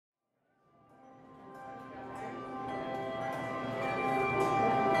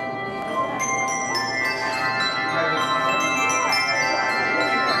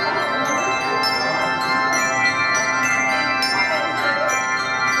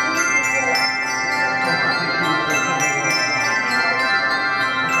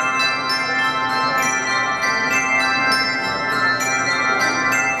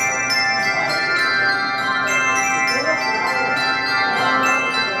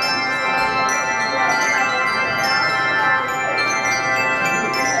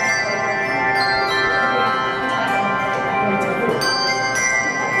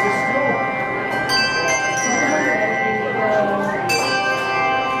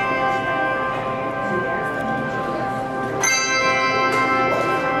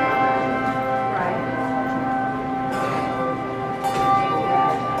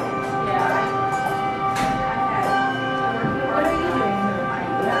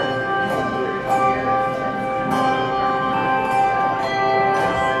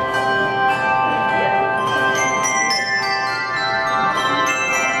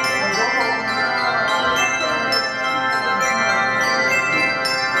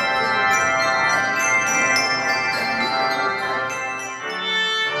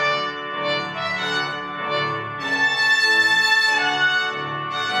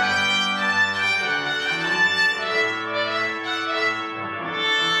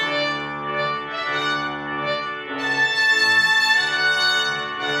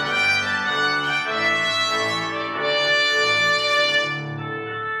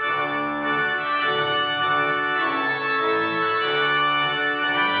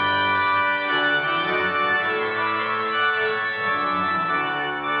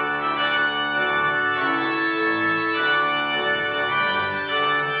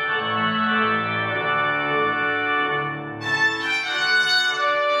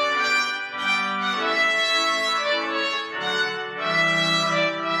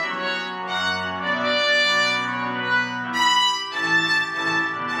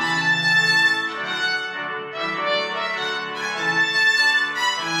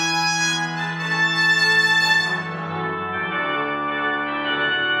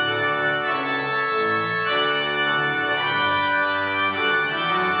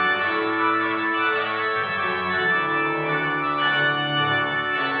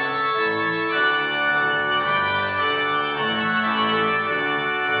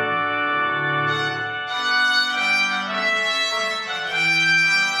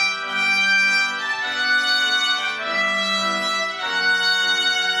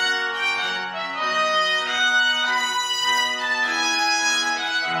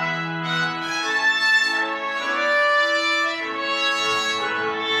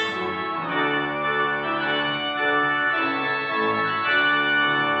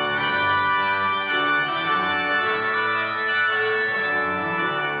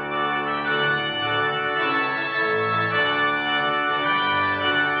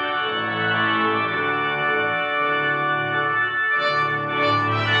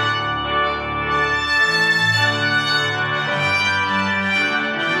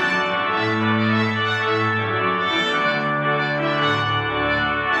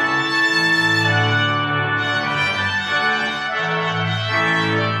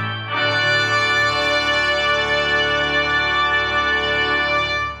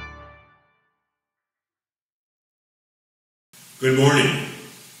Good morning,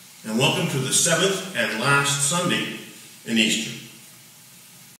 and welcome to the seventh and last Sunday in Easter.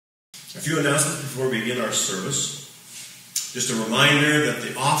 A few announcements before we begin our service. Just a reminder that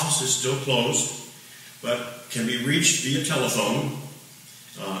the office is still closed, but can be reached via telephone.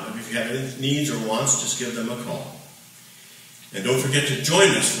 If you have any needs or wants, just give them a call. And don't forget to join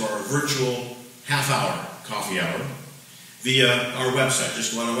us for our virtual half-hour coffee hour via our website.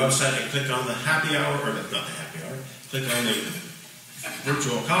 Just go on our website and click on the happy hour, or not the happy hour, click on the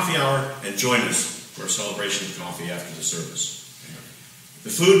virtual coffee hour and join us for a celebration of coffee after the service. The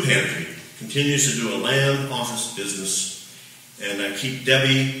food pantry continues to do a land office business, and keep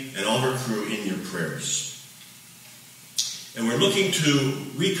Debbie and all her crew in your prayers. And we're looking to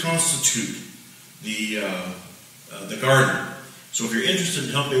reconstitute the garden. So if you're interested in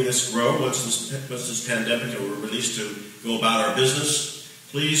helping us grow once this pandemic and we're released to go about our business,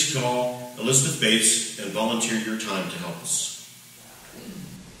 please call Elizabeth Bates and volunteer your time to help us.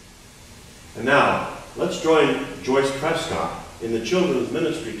 And now, let's join Joyce Prescott in the children's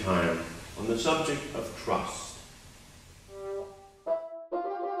ministry time on the subject of trust.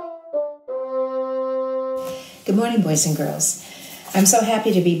 Good morning, boys and girls. I'm so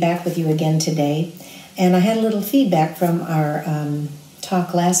happy to be back with you again today. And I had a little feedback from our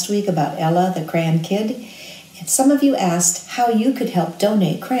talk last week about Ella, the crayon kid. And some of you asked how you could help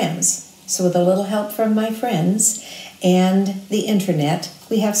donate crayons. So with a little help from my friends and the internet,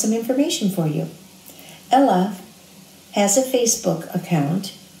 we have some information for you. Ella has a Facebook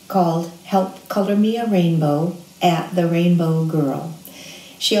account called Help Color Me a Rainbow at the Rainbow Girl.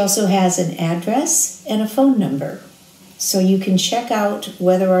 She also has an address and a phone number. So you can check out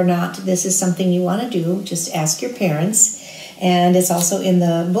whether or not this is something you want to do. Just ask your parents. And it's also in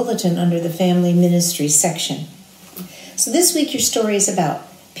the bulletin under the family ministry section. So this week your story is about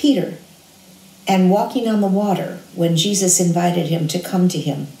Peter and walking on the water when Jesus invited him to come to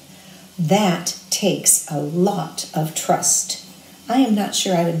him. That takes a lot of trust. I am not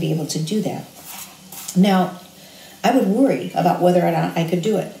sure I would be able to do that. Now, I would worry about whether or not I could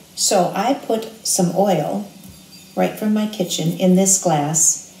do it. So I put some oil right from my kitchen in this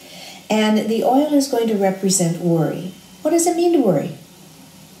glass, and the oil is going to represent worry. What does it mean to worry?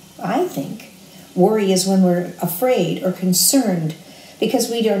 I think worry is when we're afraid or concerned because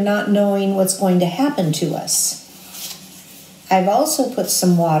we are not knowing what's going to happen to us. I've also put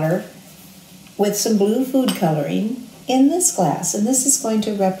some water with some blue food coloring in this glass, and this is going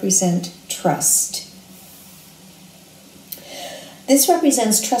to represent trust. This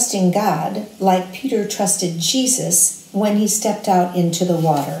represents trusting God like Peter trusted Jesus when he stepped out into the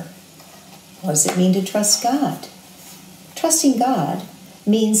water. What does it mean to trust God? Trusting God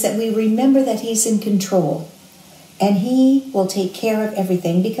means that we remember that he's in control and he will take care of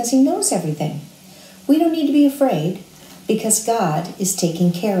everything because he knows everything. We don't need to be afraid because God is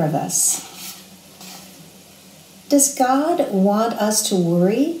taking care of us. Does God want us to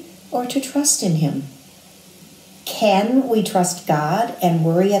worry or to trust in him? Can we trust God and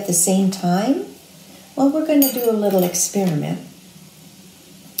worry at the same time? Well, we're going to do a little experiment.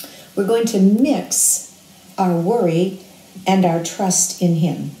 We're going to mix our worry and our trust in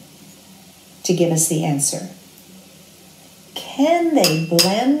him to give us the answer. Can they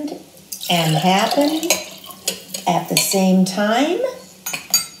blend and happen at the same time?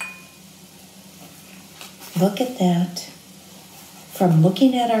 Look at that. From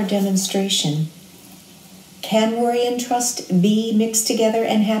looking at our demonstration, can worry and trust be mixed together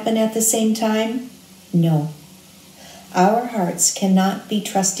and happen at the same time? No. Our hearts cannot be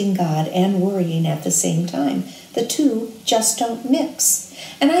trusting God and worrying at the same time. The two just don't mix.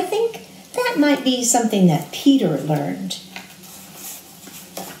 And I think that might be something that Peter learned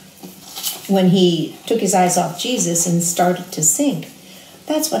when he took his eyes off Jesus and started to sink.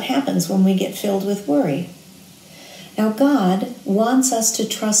 That's what happens when we get filled with worry. Now, God wants us to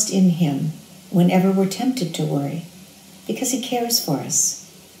trust in him whenever we're tempted to worry, because he cares for us.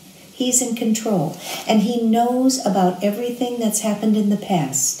 He's in control, and he knows about everything that's happened in the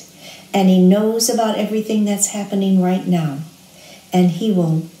past, and he knows about everything that's happening right now, and he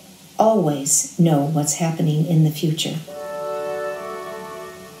will always know what's happening in the future.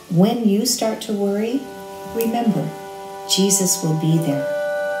 When you start to worry, remember, Jesus will be there.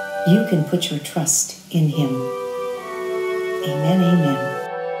 You can put your trust in him. Amen, amen.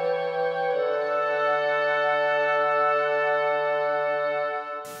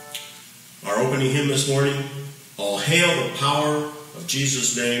 Our opening hymn this morning, All Hail the Power of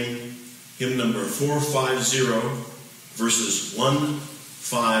Jesus' Name, hymn number 450, verses 1,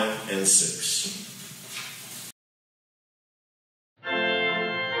 5, and 6.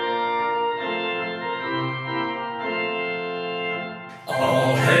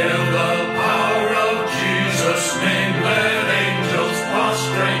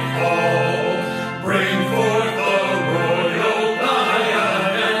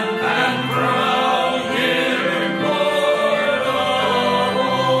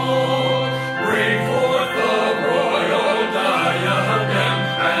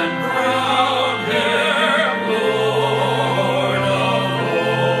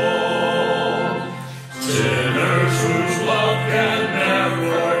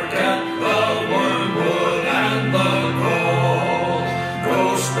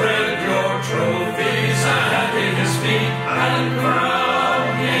 trophies at his feet and crown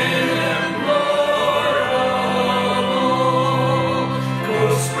him Lord of all. Go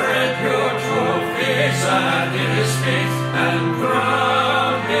spread your trophies at his feet and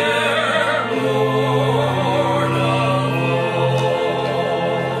crown him Lord of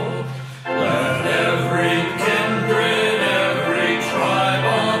all. Let every kindred, every tribe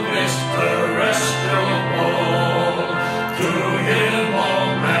on this terrestrial ball to him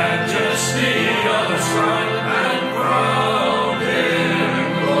all majesty ascribe and crown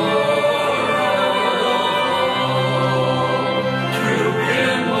him Lord of all. To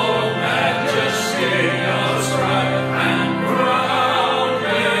him all majesty ascribe and crown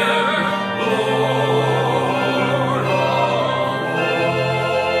him Lord of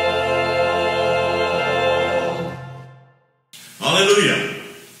all. Hallelujah.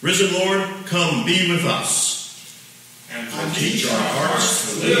 Risen Lord, come be with us and teach our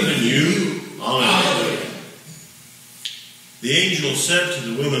hearts to live in you. Hallelujah. The angel said to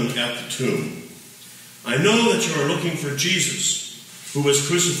the women at the tomb, I know that you are looking for Jesus, who was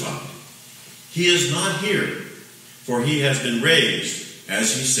crucified. He is not here, for he has been raised,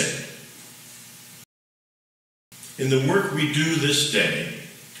 as he said. In the work we do this day,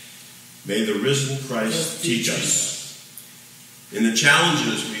 may the risen Christ teach us. In the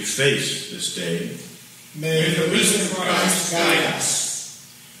challenges we face this day, may the risen Christ guide us.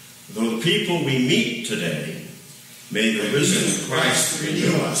 though the people we meet today, may the risen Christ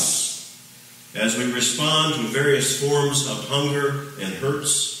renew us. As we respond to various forms of hunger and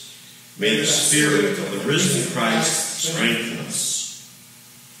hurts, may the Spirit of the risen Christ strengthen us.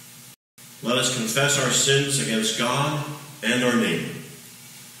 Let us confess our sins against God and our neighbor.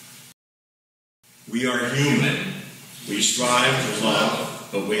 We are human. We strive to love,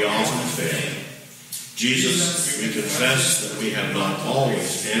 but we often fail. Jesus, we confess that we have not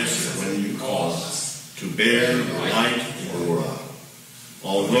always answered when you call us to bear the light in the world.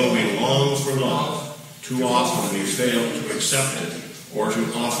 Although we long for love, too often we fail to accept it or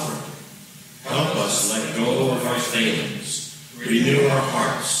to offer it. Help us let go of our failings, renew our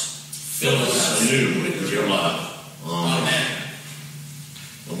hearts, fill us anew with your love. Amen.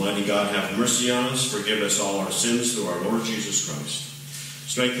 Almighty God, have mercy on us, forgive us all our sins through our Lord Jesus Christ.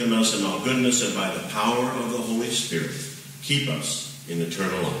 Strengthen us in all goodness, and by the power of the Holy Spirit, keep us in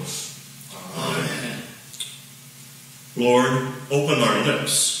eternal life. Amen. Lord, open our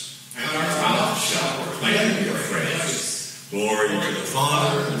lips, And our mouth shall proclaim your praise. Glory to the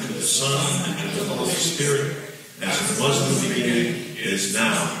Father, and to the Son, and to the Holy Spirit, as it was in the beginning, is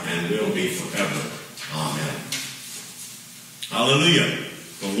now, and will be forever. Amen. Hallelujah.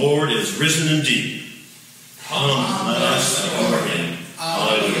 The Lord is risen indeed. Come, let us adore him.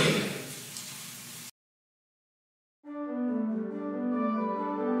 Hallelujah.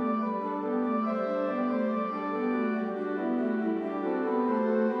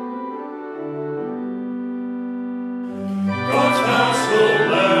 God's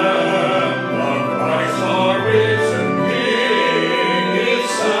Paschal Lamb, the Christ our risen King, is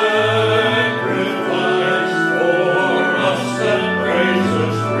sacrificed for us that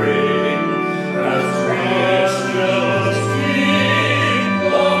praises bring. As Christians keep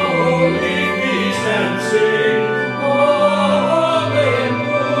the holy feast and sing,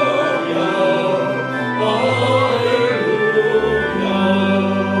 Hallelujah, Hallelujah.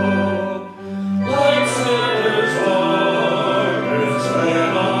 Like sinners harvest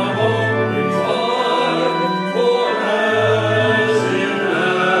when our hope revive, for as in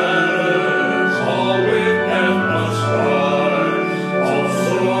Adam's all with death must die,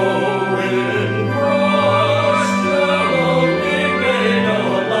 also in Christ shall be made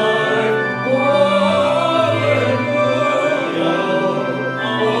alive. Hallelujah,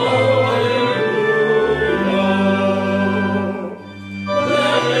 Hallelujah.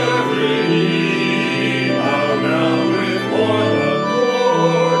 Let every knee bow down with one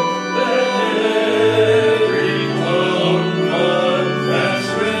accord. Let every tongue confess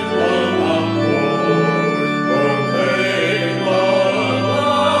with one accord. Proclaim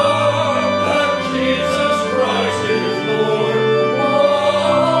aloud that Jesus Christ is Lord.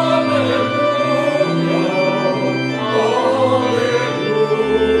 Hallelujah, Hallelujah.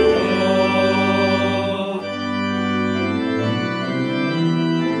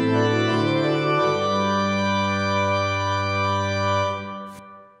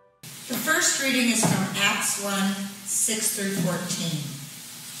 The first reading is from Acts 1, 6 through 14.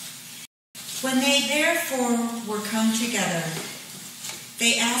 When they therefore were come together,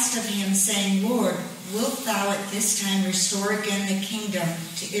 they asked of him, saying, Lord, wilt thou at this time restore again the kingdom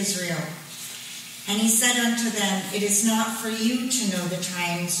to Israel? And he said unto them, It is not for you to know the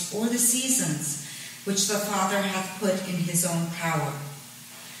times or the seasons which the Father hath put in his own power.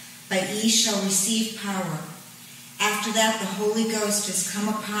 But ye shall receive power. After that the Holy Ghost is come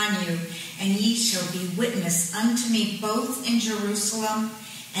upon you, and ye shall be witness unto me both in Jerusalem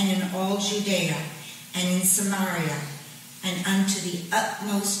and in all Judea and in Samaria and unto the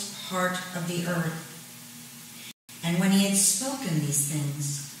utmost part of the earth. And when he had spoken these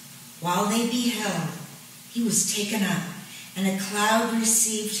things, while they beheld, he was taken up, and a cloud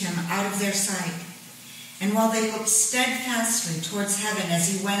received him out of their sight. And while they looked steadfastly towards heaven as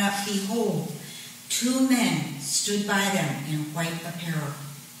he went up, behold, 2 men stood by them in white apparel,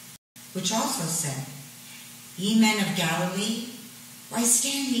 which also said, Ye men of Galilee, why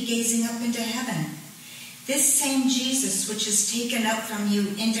stand ye gazing up into heaven? This same Jesus which is taken up from you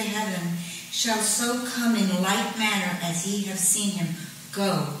into heaven shall so come in like manner as ye have seen him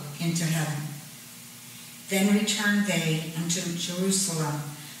go into heaven. Then returned they unto Jerusalem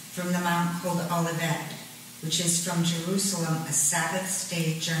from the mount called Olivet, which is from Jerusalem a Sabbath's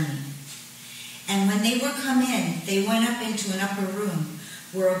day journey. And when they were come in, they went up into an upper room,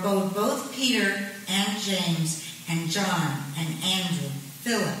 where abode both Peter and James and John and Andrew,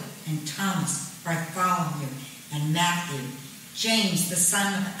 Philip and Thomas, Bartholomew and Matthew, James the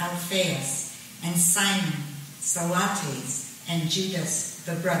son of Alphaeus, and Simon, Zelotes, and Judas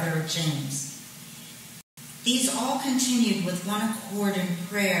the brother of James. These all continued with one accord in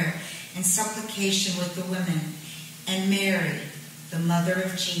prayer and supplication with the women, and Mary, the mother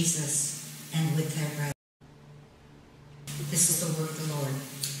of Jesus, and with their brethren. This is the word of the Lord.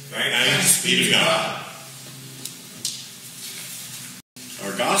 Thanks be to God.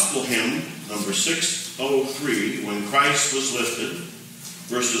 Our gospel hymn, number 603, When Christ Was Lifted,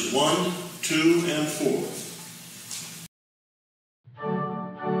 verses 1, 2, and 4.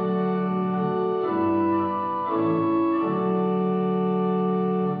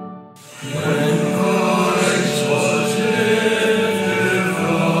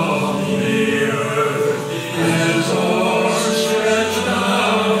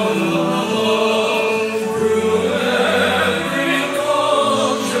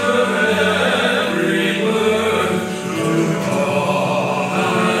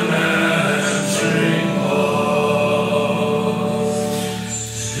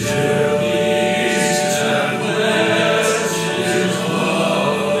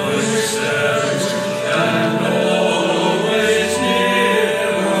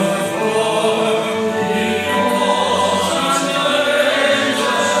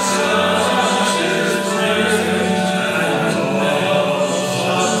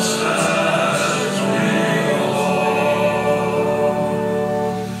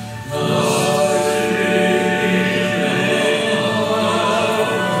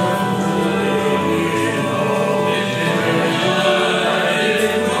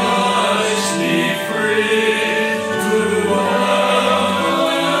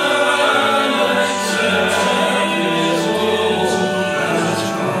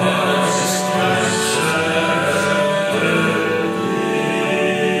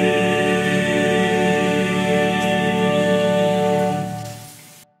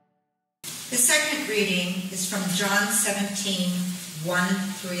 John 17, 1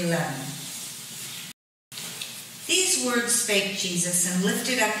 through 11. These words spake Jesus, and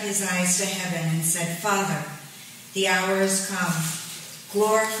lifted up his eyes to heaven, and said, Father, the hour is come.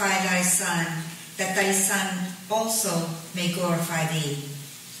 Glorify thy Son, that thy Son also may glorify thee.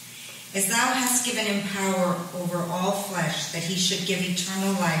 As thou hast given him power over all flesh, that he should give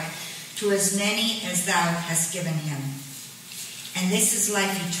eternal life to as many as thou hast given him. And this is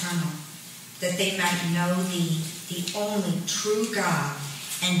life eternal, that they might know thee, the only true God,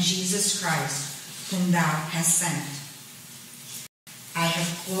 and Jesus Christ, whom thou hast sent. I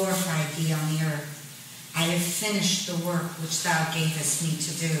have glorified thee on the earth. I have finished the work which thou gavest me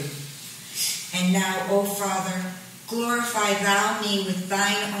to do. And now, O Father, glorify thou me with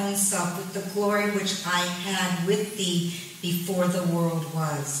thine own self, with the glory which I had with thee before the world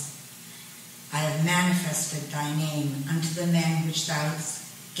was. I have manifested thy name unto the men which thou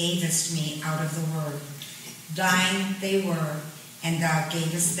gavest me out of the world. Thine they were, and thou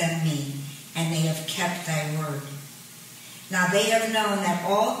gavest them me, and they have kept thy word. Now they have known that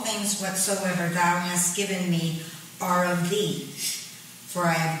all things whatsoever thou hast given me are of thee. For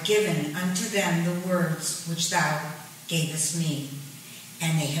I have given unto them the words which thou gavest me,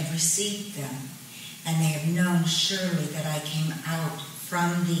 and they have received them, and they have known surely that I came out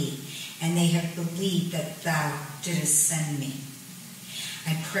from thee, and they have believed that thou didst send me.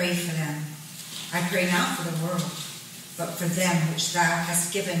 I pray for them. I pray not for the world, but for them which thou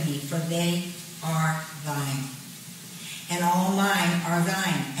hast given me, for they are thine. And all mine are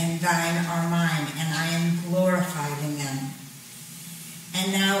thine, and thine are mine, and I am glorified in them.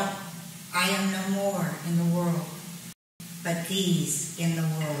 And now I am no more in the world, but these in the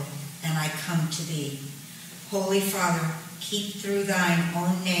world, and I come to thee. Holy Father, keep through thine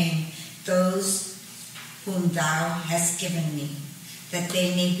own name those whom thou hast given me, that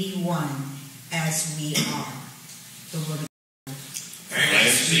they may be one as we are. The word of God.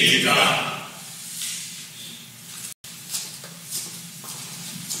 Thanks be to God.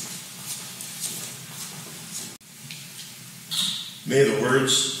 May the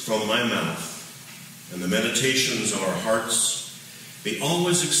words from my mouth and the meditations of our hearts be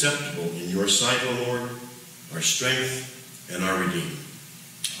always acceptable in your sight, O Lord, our strength and our Redeemer.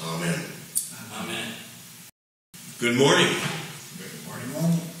 Amen. Amen. Good morning. Good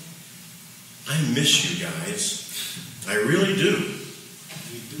morning. I miss you guys. I really do.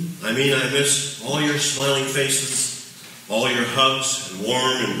 I mean, I miss all your smiling faces, all your hugs and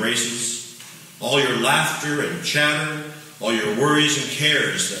warm embraces, all your laughter and chatter, all your worries and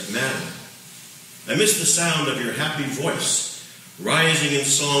cares that matter. I miss the sound of your happy voice, rising in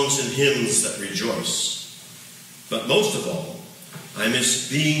songs and hymns that rejoice. But most of all, I miss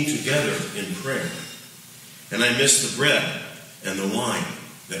being together in prayer. And I miss the bread and the wine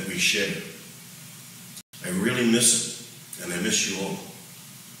that we share. I really miss it, and I miss you all.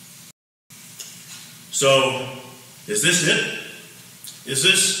 So, is this it? Is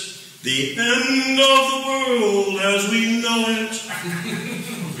this the end of the world as we know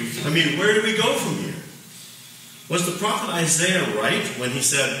it? I mean, where do we go from here? Was the prophet Isaiah right when he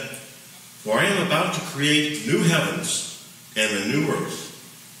said, "For I am about to create new heavens and a new earth.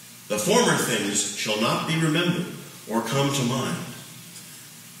 The former things shall not be remembered or come to mind"?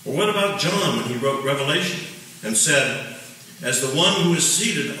 Or what about John when he wrote Revelation and said, as the one who is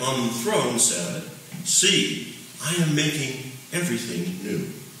seated on the throne said, "See, I am making everything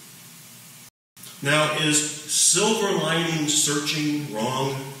new"? Now, is silver lining searching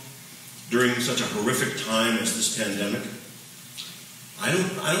wrong during such a horrific time as this pandemic? I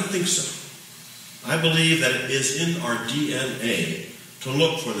don't think so. I believe that it is in our DNA to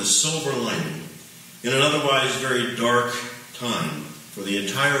look for the silver lining in an otherwise very dark time for the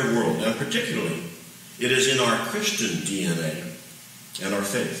entire world, and particularly it is in our Christian DNA and our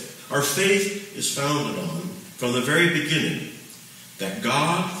faith. Our faith is founded on, from the very beginning, that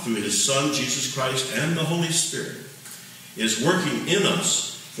God, through his Son, Jesus Christ, and the Holy Spirit, is working in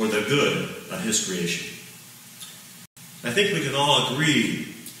us for the good of his creation. I think we can all agree,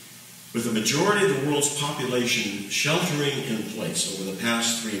 with the majority of the world's population sheltering in place over the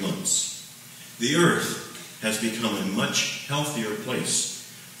past 3 months, the earth has become a much healthier place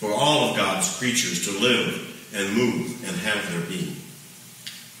for all of God's creatures to live and move and have their being.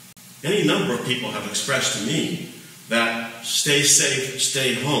 Any number of people have expressed to me that stay safe,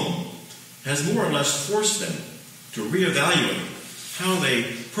 stay home has more or less forced them to reevaluate how they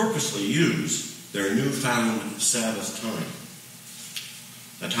purposely use their newfound Sabbath time.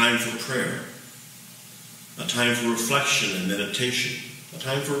 A time for prayer, a time for reflection and meditation, a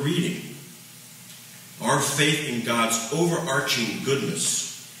time for reading. Our faith in God's overarching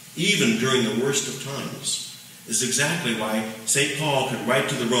goodness, even during the worst of times, is exactly why St. Paul could write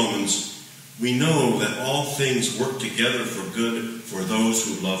to the Romans, "We know that all things work together for good for those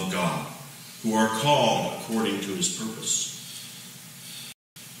who love God, who are called according to his purpose."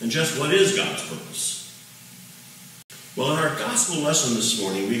 And just what is God's purpose? Well, in our gospel lesson this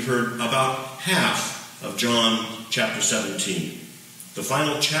morning, we heard about half of John chapter 17, the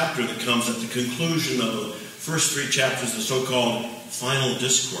final chapter that comes at the conclusion of the first 3 chapters, the so-called final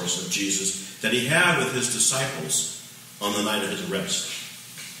discourse of Jesus that he had with his disciples on the night of his arrest.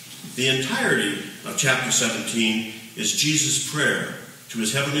 The entirety of chapter 17 is Jesus' prayer to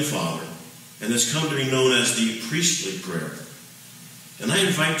his heavenly Father, and has come to be known as the priestly prayer. And I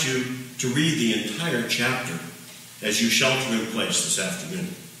invite you to read the entire chapter as you shelter in place this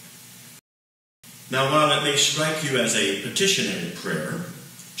afternoon. Now, while it may strike you as a petitionary prayer,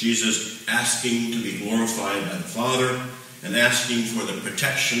 Jesus asking to be glorified by the Father and asking for the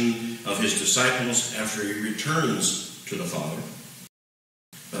protection of his disciples after he returns to the Father,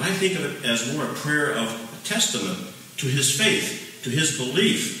 but I think of it as more a prayer of a testament to his faith, to his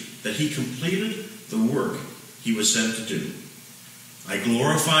belief that he completed the work he was sent to do. "I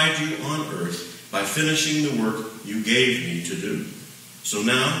glorified you on earth by finishing the work you gave me to do. So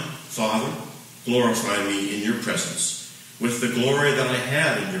now, Father, glorify me in your presence with the glory that I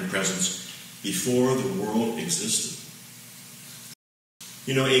had in your presence before the world existed."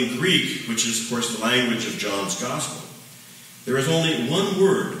 You know, in Greek, which is, of course, the language of John's Gospel, there is only one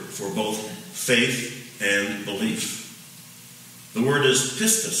word for both faith and belief. The word is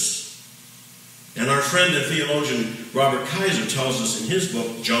pistis. And our friend and theologian Robert Kaiser tells us in his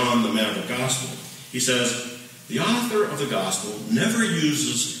book, John the Maverick Gospel, he says, the author of the Gospel never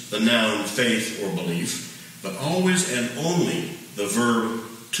uses the noun faith or belief, but always and only the verb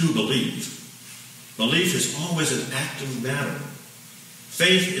to believe. Belief is always an active matter.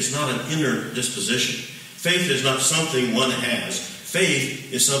 Faith is not an inner disposition. Faith is not something one has.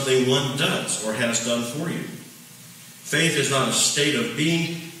 Faith is something one does or has done for you. Faith is not a state of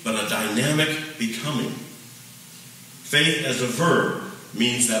being, but a dynamic becoming. Faith as a verb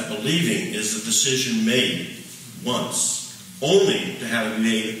means that believing is a decision made once, only to have it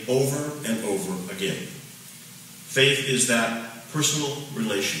made over and over again. Faith is that personal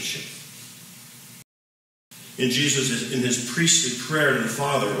relationship. In Jesus, in his priestly prayer to the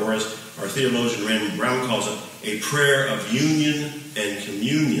Father, or as our theologian Raymond Brown calls it, a prayer of union and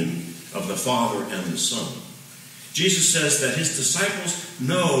communion of the Father and the Son. Jesus says that his disciples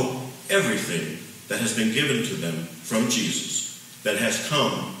know everything that has been given to them from Jesus, that has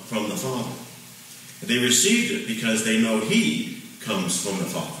come from the Father. They received it because they know he comes from the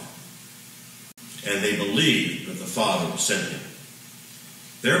Father. And they believe that the Father sent him.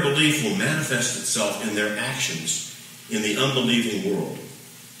 Their belief will manifest itself in their actions in the unbelieving world.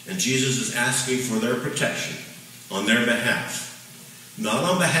 And Jesus is asking for their protection on their behalf. Not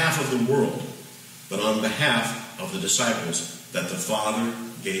on behalf of the world, but on behalf of the disciples that the Father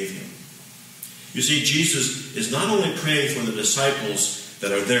gave him. You see, Jesus is not only praying for the disciples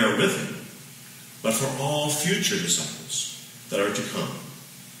that are there with him, but for all future disciples that are to come.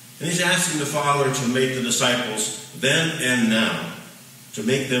 And he's asking the Father to make the disciples then and now, to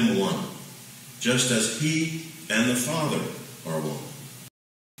make them one, just as he and the Father are one.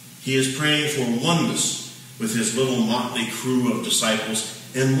 He is praying for oneness with his little motley crew of disciples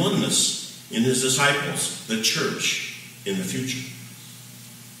and oneness in his disciples, the church, in the future.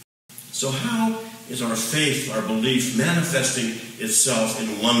 So how is our faith, our belief, manifesting itself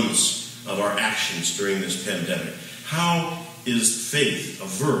in oneness of our actions during this pandemic? How is faith a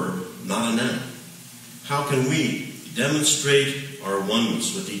verb, not a noun? How can we demonstrate our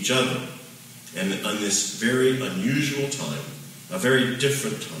oneness with each other and on this very unusual time, a very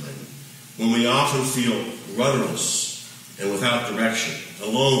different time, when we often feel rudderless and without direction,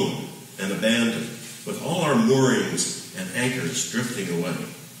 alone and abandoned, with all our moorings and anchors drifting away?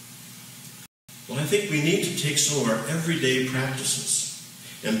 Well, I think we need to take some of our everyday practices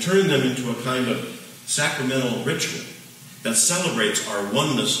and turn them into a kind of sacramental ritual that celebrates our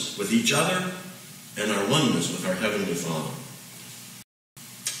oneness with each other and our oneness with our Heavenly Father.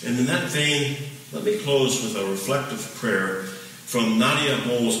 And in that vein, let me close with a reflective prayer from Nadia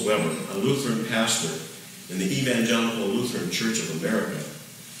Bowles-Weber, a Lutheran pastor in the Evangelical Lutheran Church of America,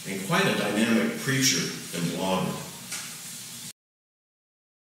 and quite a dynamic preacher and blogger.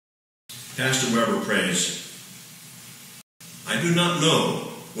 Pastor Weber prays, I do not know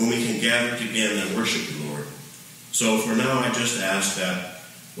when we can gather again and worship you, Lord. So for now, I just ask that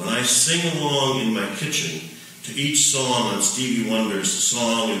when I sing along in my kitchen to each song on Stevie Wonder's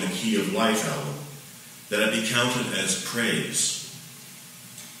Song in the Key of Life album, that it be counted as praise.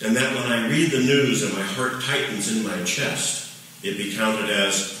 And that when I read the news and my heart tightens in my chest, it be counted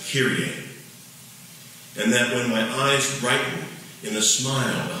as Kyrie. And that when my eyes brighten in the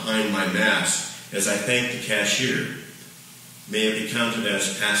smile behind my mask as I thank the cashier, may it be counted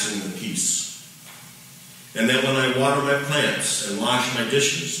as passing the peace. And that when I water my plants and wash my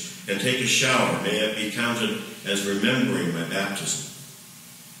dishes and take a shower, may it be counted as remembering my baptism.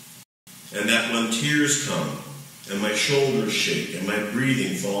 And that when tears come and my shoulders shake and my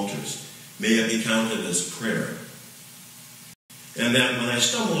breathing falters, may it be counted as prayer. And that when I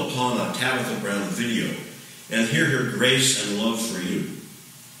stumble upon a Tabitha Brown video and hear her grace and love for you,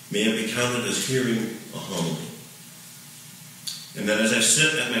 may it be counted as hearing a homily. And that as I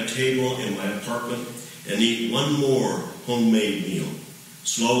sit at my table in my apartment and eat one more homemade meal,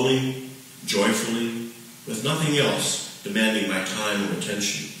 slowly, joyfully, with nothing else demanding my time or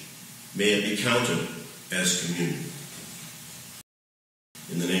attention, may it be counted as communion.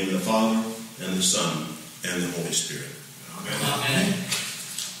 In the name of the Father, and the Son, and the Holy Spirit. Amen.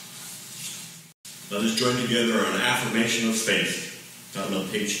 Let us join together on an affirmation of faith, found on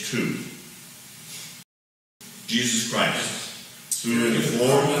page 2. Jesus Christ, who in the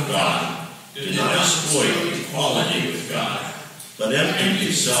form of God did not exploit equality with God, but emptied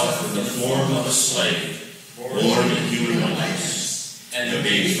himself in the form of a slave, born in human likeness, and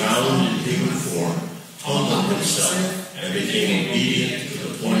being found in human form, humbled himself and became obedient to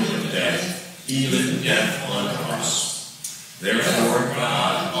the point of death, even death on a cross. Therefore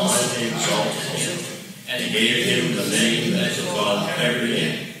God highly exalted him, and gave him the name that is above every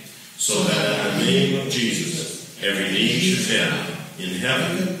name, so that at the name of Jesus every knee should bow, in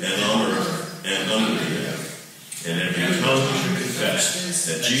heaven and on earth and under the earth, and every tongue should confess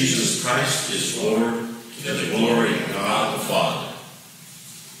that Jesus Christ is Lord, to the glory of God the Father.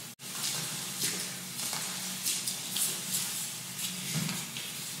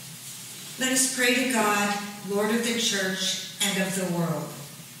 Let us pray to God, Lord of the church and of the world.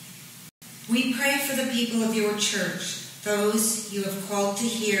 We pray for the people of your church, those you have called to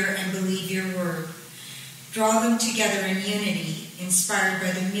hear and believe your word. Draw them together in unity, inspired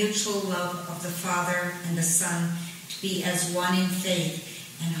by the mutual love of the Father and the Son, to be as one in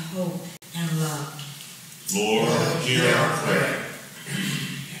faith and hope and love. Lord, hear our prayer.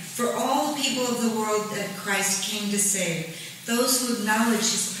 For all the people of the world that Christ came to save, those who acknowledge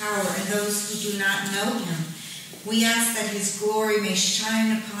his power and those who do not know him, we ask that his glory may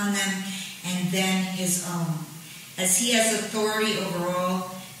shine upon them and then his own. As he has authority over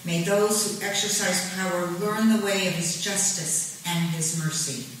all, may those who exercise power learn the way of his justice and his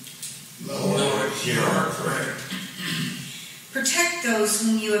mercy. Lord, hear our prayer. Protect those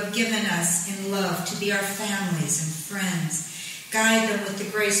whom you have given us in love to be our families and friends. Guide them with the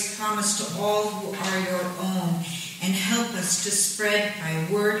grace promised to all who are your own, and help us to spread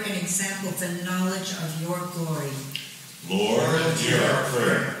by word and example the knowledge of your glory. Lord, hear our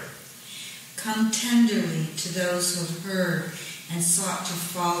prayer. Come tenderly to those who have heard and sought to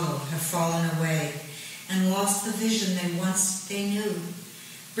follow, have fallen away, and lost the vision they knew.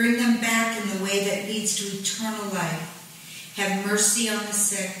 Bring them back in the way that leads to eternal life. Have mercy on the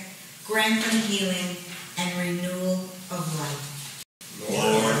sick, grant them healing and renewal of life.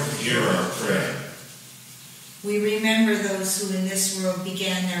 Lord, hear our prayer. We remember those who in this world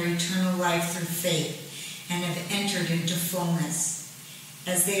began their eternal life through faith and have entered into fullness.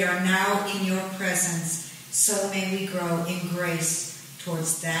 As they are now in your presence, so may we grow in grace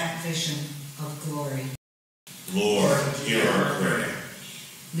towards that vision of glory. Lord, hear our prayer.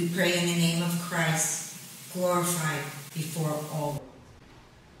 We pray in the name of Christ, glorified before all.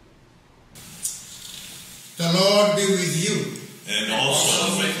 The Lord be with you. And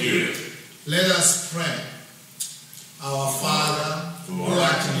also with you. Let us pray. Our Father, who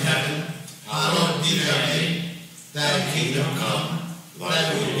art in heaven, hallowed be thy name. Thy kingdom come,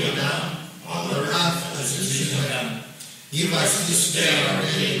 thy will be done, on earth as it is in heaven. Give us this day our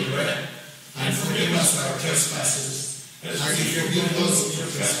daily bread, and forgive us our trespasses, as we forgive those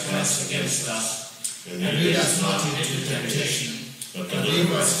who trespass against us. And lead us not into temptation, but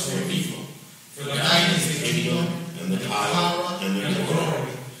deliver us from evil. For thine is the kingdom, and the power, and the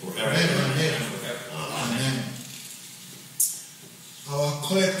glory, forever and ever. Amen. Our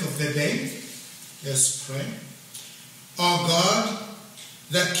collect of the day, let's pray. O God,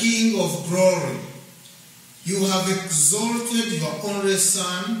 the King of glory, you have exalted your only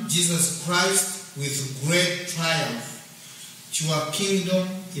Son, Jesus Christ, with great triumph to your kingdom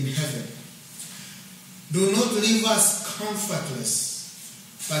in heaven. Do not leave us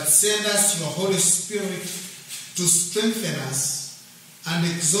comfortless, but send us your Holy Spirit to strengthen us and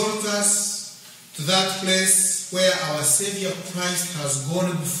exalt us to that place where our Savior Christ has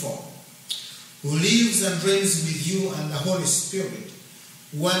gone before, who lives and reigns with you and the Holy Spirit,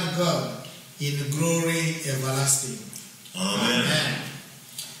 one God, in glory everlasting. Amen. Amen.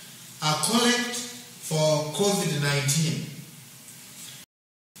 A collect for COVID-19.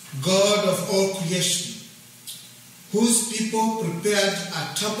 God of all creation, whose people prepared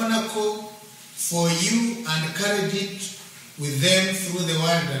a tabernacle for you and carried it with them through the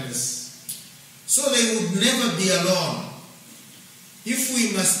wilderness, so they would never be alone. If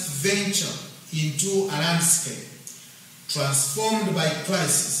we must venture into a landscape transformed by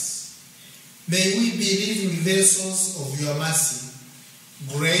crisis, may we be living vessels of your mercy,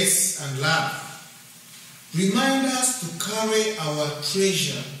 grace, and love. Remind us to carry our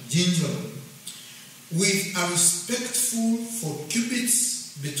treasure gingerly, with a respectful 4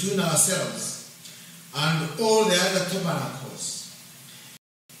 cubits between ourselves and all the other tabernacles.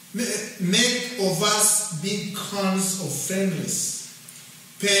 Make of us beacons of friendliness,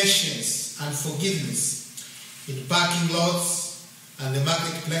 patience, and forgiveness in parking lots and the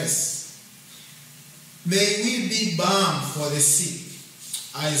marketplace. May we be balm for the sick,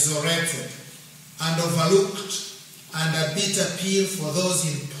 isolated, and overlooked, and a bitter pill for those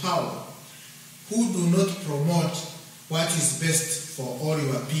in power who do not promote what is best for all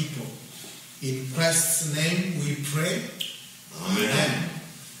your people. In Christ's name we pray. Amen.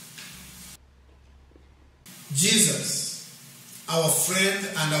 Jesus, our friend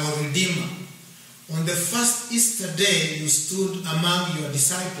and our Redeemer, On the first Easter day, you stood among your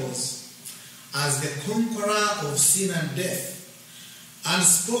disciples as the conqueror of sin and death, and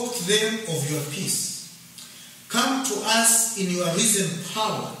spoke to them of your peace. Come to us in your risen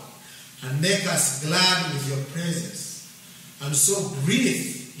power, and make us glad with your presence. And so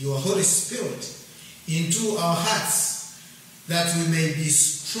breathe your Holy Spirit into our hearts, that we may be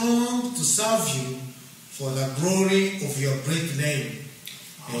strong to serve you for the glory of your great name.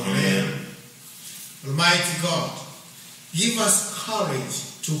 Amen. Almighty God, give us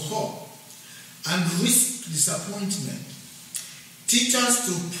courage to hope and risk disappointment. Teach us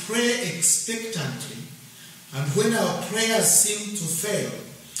to pray expectantly, and when our prayers seem to fail,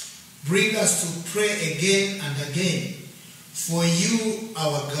 bring us to pray again and again for you,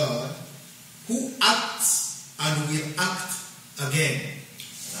 our God, who acts and will act again.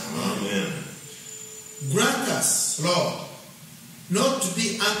 Amen. Grant us, Lord, not to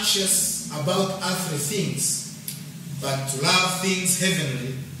be anxious about earthly things, but to love things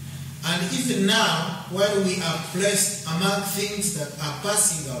heavenly, and even now, while we are placed among things that are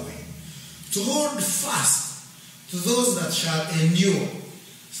passing away, to hold fast to those that shall endure,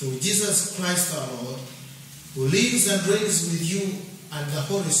 through Jesus Christ our Lord, who lives and reigns with you and the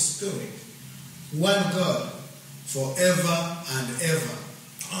Holy Spirit, one God, forever and ever.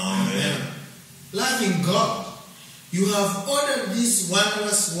 Amen. Loving God, you have ordered this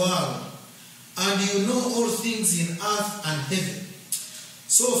wondrous world, and you know all things in earth and heaven.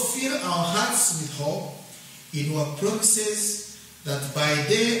 So fill our hearts with hope in your promises, that by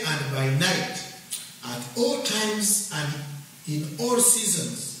day and by night, at all times and in all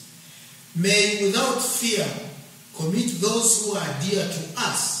seasons, may without fear commit those who are dear to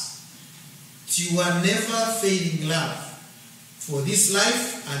us to your never-failing love, for this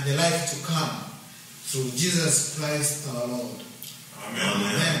life and the life to come, through Jesus Christ our Lord. Amen.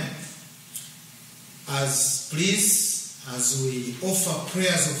 Amen. As we offer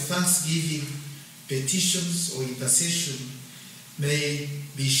prayers of thanksgiving, petitions, or intercession, may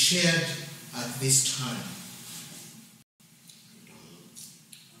be shared at this time.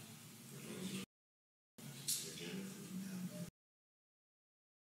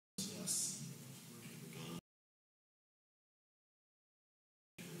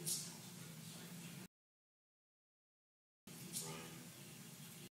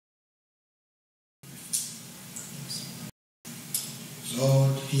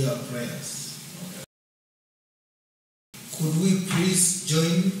 Lord, hear our prayers. Could we please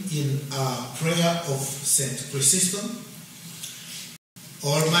join in our prayer of St. Chrysostom?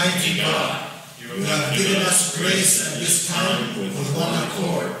 Almighty God, you have given us grace at this time with one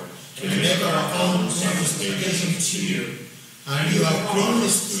accord to make our own justification to you, and you have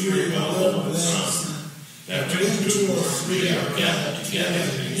promised through your word with us that when 2 or 3 are gathered together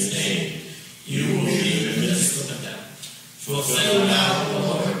in his name, you will be in the midst of them. Fulfill now,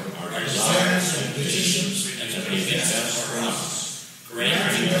 Lord, our desires and petitions and requests for us,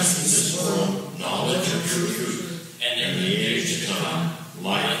 granting us in this world knowledge of truth, and in the age to come,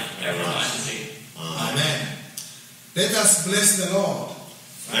 life everlasting. Amen. Let us bless the Lord.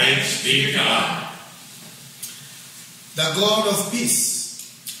 Thanks be to God. The God of peace,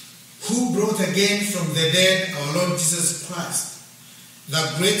 who brought again from the dead our Lord Jesus Christ,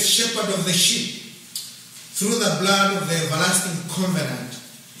 the great shepherd of the sheep, through the blood of the everlasting covenant,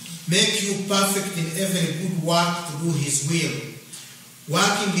 make you perfect in every good work to do his will,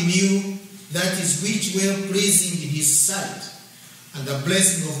 working in you that is which well pleasing in his sight, and the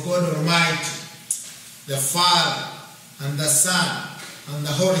blessing of God Almighty, the Father, and the Son, and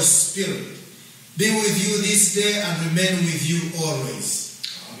the Holy Spirit, be with you this day and remain with you always.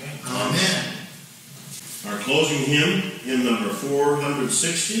 Amen. Amen. Our closing hymn number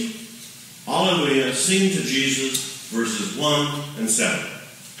 460. Hallelujah, sing to Jesus, verses 1 and 7.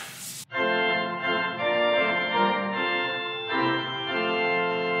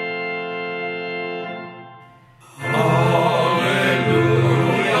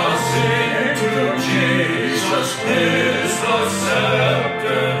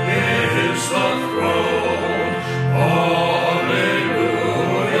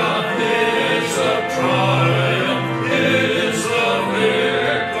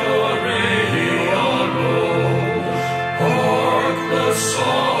 The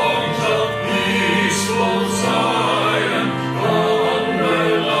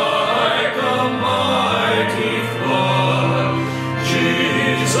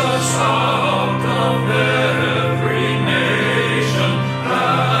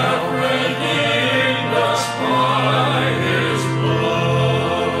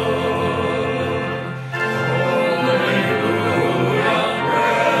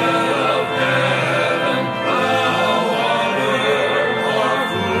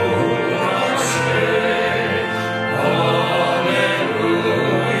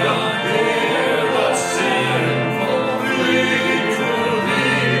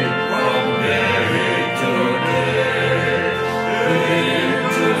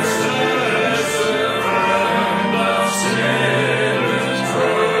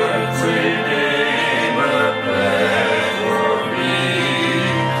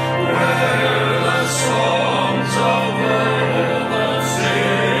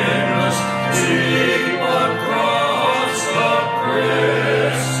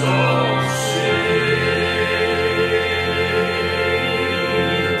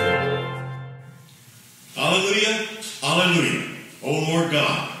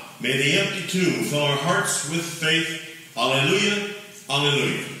tune. Fill our hearts with faith. Alleluia,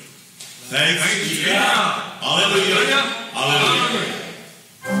 alleluia. Thanks be to God. Alleluia, alleluia.